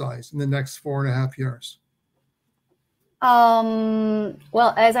emphasize in the next 4.5 years?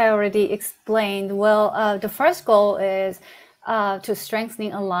 Well, as I already explained, the first goal is to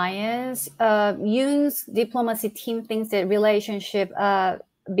strengthening alliance. Yoon's diplomacy team thinks that relationship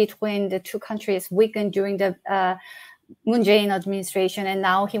between the two countries weakened during the Moon Jae-in administration, and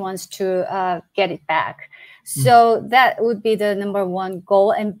now he wants to get it back. So that would be the #1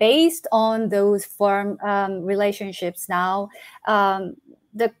 goal. And based on those firm relationships now,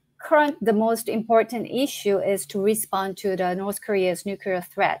 the most important issue is to respond to the North Korea's nuclear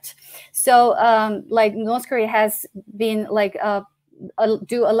threat. So like North Korea has been like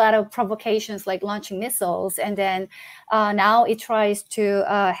do a lot of provocations like launching missiles, and then now it tries to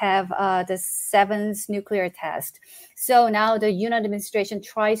have the 7th nuclear test. So now the Yoon administration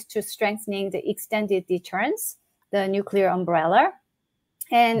tries to strengthening the extended deterrence, the nuclear umbrella.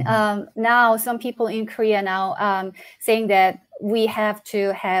 And now some people in Korea now saying that we have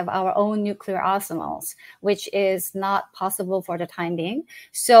to have our own nuclear arsenals, which is not possible for the time being.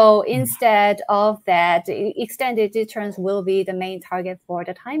 So instead of that, extended deterrence will be the main target for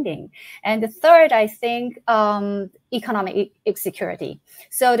the time being. And the third, I think, economic security.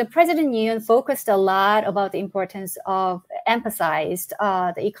 So the President Yoon focused a lot about the importance of, emphasized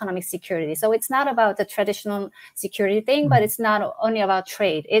the economic security. So it's not about the traditional security thing, but it's not only about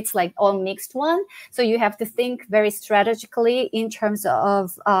trade. It's like all mixed one. So you have to think very strategically in terms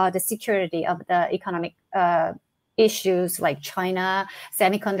of the security of the economic issues like China,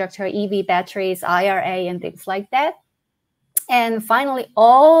 semiconductor, EV batteries, IRA, and things like that. And finally,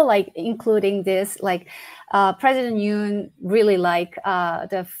 all like including this, like President Yoon really like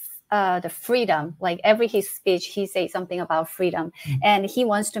the freedom. Like every his speech, he says something about freedom, and he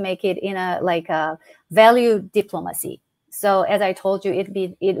wants to make it in a like a value diplomacy. So as I told you,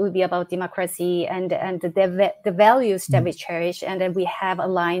 it would be about democracy and the values that we cherish, and then we have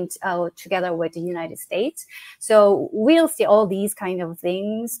aligned together with the United States. So we'll see all these kind of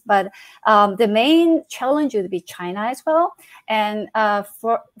things, but the main challenge would be China as well. And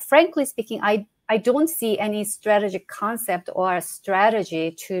frankly speaking, I don't see any strategic concept or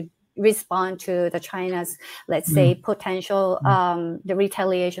strategy to respond to the China's, let's say, potential the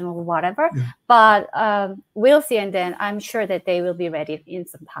retaliation or whatever. But we'll see, and then I'm sure that they will be ready in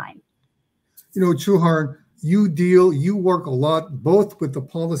some time. You know, Juhern, you work a lot both with the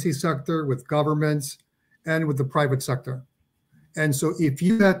policy sector, with governments, and with the private sector. And so if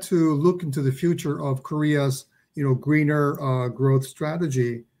you had to look into the future of Korea's, you know, greener growth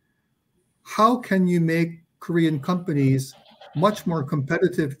strategy, how can you make Korean companies much more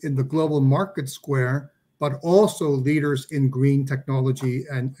competitive in the global market square, but also leaders in green technology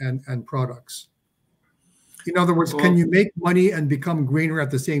and products? In other words, can you make money and become greener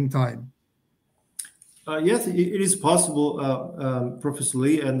at the same time? Yes, it is possible, Professor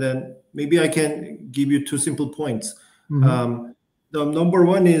Lee. And then maybe I can give you 2 simple points. The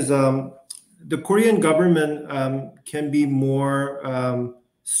 #1 is the Korean government can be more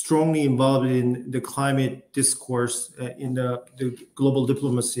strongly involved in the climate discourse in the global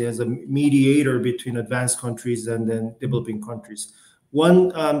diplomacy as a mediator between advanced countries and then developing countries.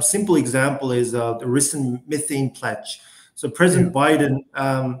 One simple example is the recent methane pledge. So President Biden,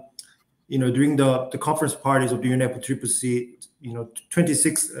 you know, during the conference parties of the UNFCCC, you know,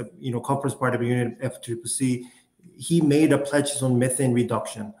 26, you know, conference party of the UNFCCC, he made a pledge on methane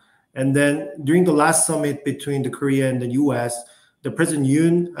reduction. And then during the last summit between the Korea and the U.S., the President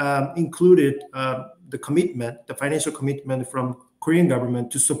Yoon included the commitment, the financial commitment from Korean government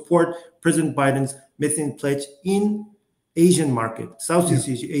to support President Biden's methane pledge in Asian market, Southeast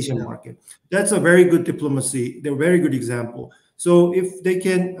Asian market. That's a very good diplomacy. They're a very good example. So if they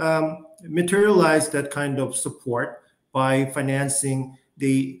can materialize that kind of support by financing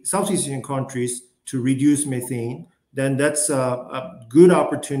the Southeast Asian countries to reduce methane, then that's a good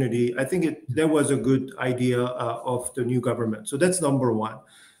opportunity. I think that was a good idea of the new government. So that's #1.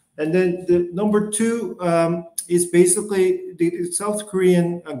 And then the #2 is basically the South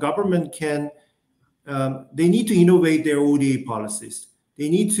Korean government can, they need to innovate their ODA policies. They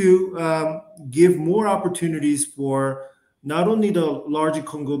need to give more opportunities for not only the larger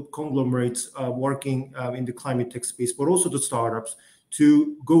conglomerates working in the climate tech space, but also the startups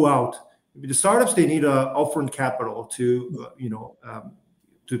to go out. The startups, they need upfront capital to, you know,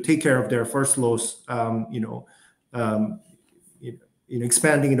 to take care of their first loss,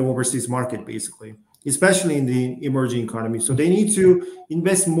 expanding in the overseas market, basically, especially in the emerging economy. So they need to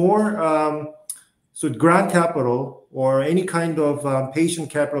invest more, so grant capital or any kind of patient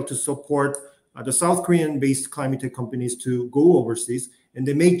capital to support the South Korean-based climate tech companies to go overseas, and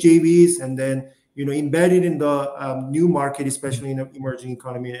they make JVs and then, you know, embed it in the new market, especially in the emerging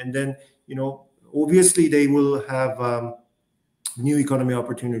economy, and then, you know, obviously they will have new economy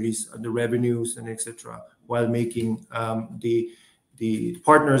opportunities, the revenues and etc. while making the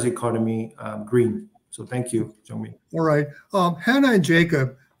partners' economy green. So thank you, Jung-min. All right. Hana and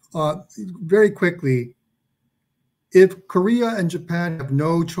Jacob, very quickly, if Korea and Japan have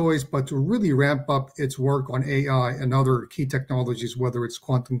no choice but to really ramp up its work on AI and other key technologies, whether it's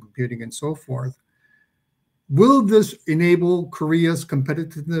quantum computing and so forth, will this enable Korea's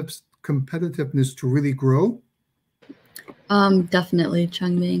competitiveness to really grow? Definitely,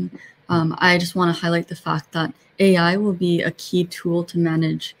 Chung-min. I just want to highlight the fact that AI will be a key tool to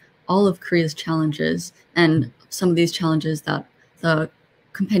manage all of Korea's challenges, and some of these challenges that the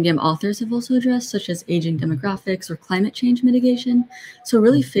compendium authors have also addressed, such as aging demographics or climate change mitigation. So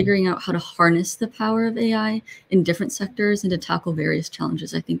really figuring out how to harness the power of AI in different sectors and to tackle various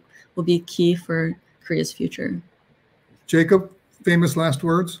challenges, I think, will be key for Korea's future. Jacob, famous last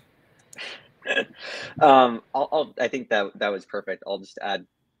words? I think that was perfect. I'll just add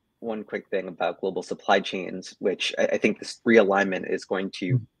one quick thing about global supply chains, which I think this realignment is going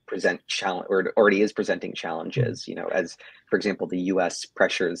to present challenge, or it already is presenting challenges. You know, as for example, the U.S.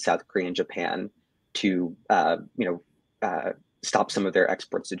 pressures South Korea and Japan to stop some of their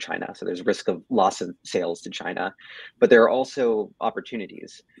exports to China. So there's risk of loss of sales to China, but there are also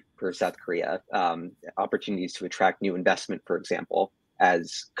opportunities for South Korea, opportunities to attract new investment, for example,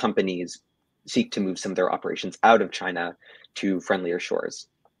 as companies seek to move some of their operations out of China to friendlier shores.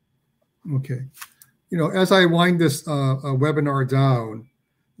 Okay. You know, as I wind this webinar down,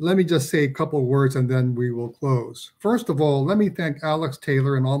 let me just say a couple of words and then we will close. First of all, let me thank Alex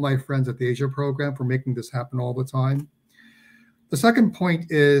Taylor and all my friends at the Asia program for making this happen all the time. The second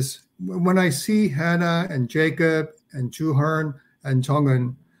point is, when I see Hana and Jacob and Juhern and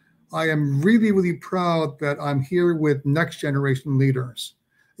Chung-un, I am really, really proud that I'm here with next generation leaders.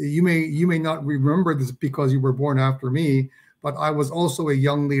 You may not remember this because you were born after me, but I was also a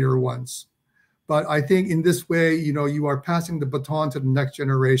young leader once. But I think in this way, you know, you are passing the baton to the next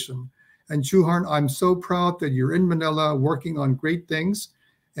generation. And Juhern, I'm so proud that you're in Manila working on great things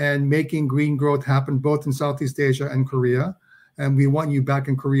and making green growth happen both in Southeast Asia and Korea. And we want you back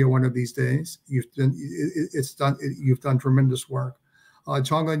in Korea one of these days. You've done tremendous work.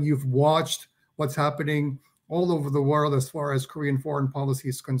 Chung-un, you've watched what's happening all over the world as far as Korean foreign policy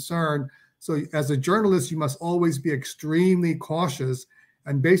is concerned. So as a journalist, you must always be extremely cautious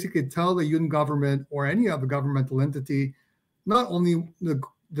and basically tell the Yoon government or any other governmental entity, not only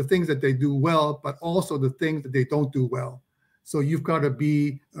the things that they do well, but also the things that they don't do well. So you've got to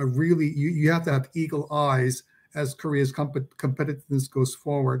be you have to have eagle eyes as Korea's competitiveness goes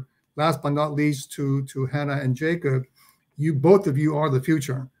forward. Last but not least, to Hana and Jacob, both of you are the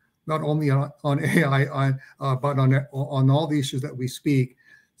future, not only on AI, but on all the issues that we speak.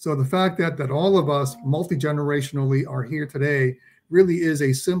 So the fact that all of us multi-generationally are here today really is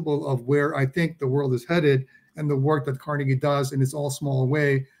a symbol of where I think the world is headed and the work that Carnegie does in its all small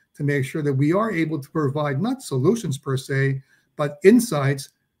way to make sure that we are able to provide not solutions per se, but insights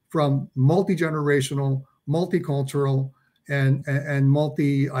from multi-generational, multicultural, and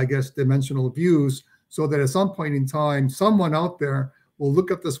multi, I guess, dimensional views, so that at some point in time, someone out there will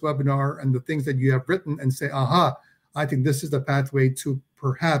look at this webinar and the things that you have written and say, aha, I think this is the pathway to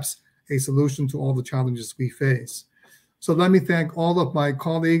perhaps a solution to all the challenges we face. So let me thank all of my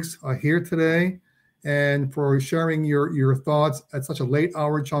colleagues here today and for sharing your thoughts at such a late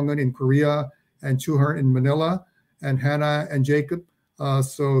hour, Chung-un in Korea and Juhern in Manila, and Hana and Jacob.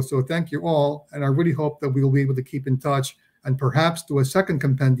 So thank you all. And I really hope that we will be able to keep in touch and perhaps do a second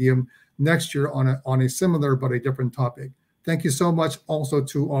compendium next year on a similar but a different topic. Thank you so much also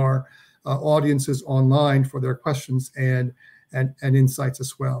to our audiences online for their questions and insights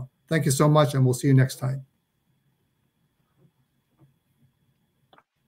as well. Thank you so much, and we'll see you next time.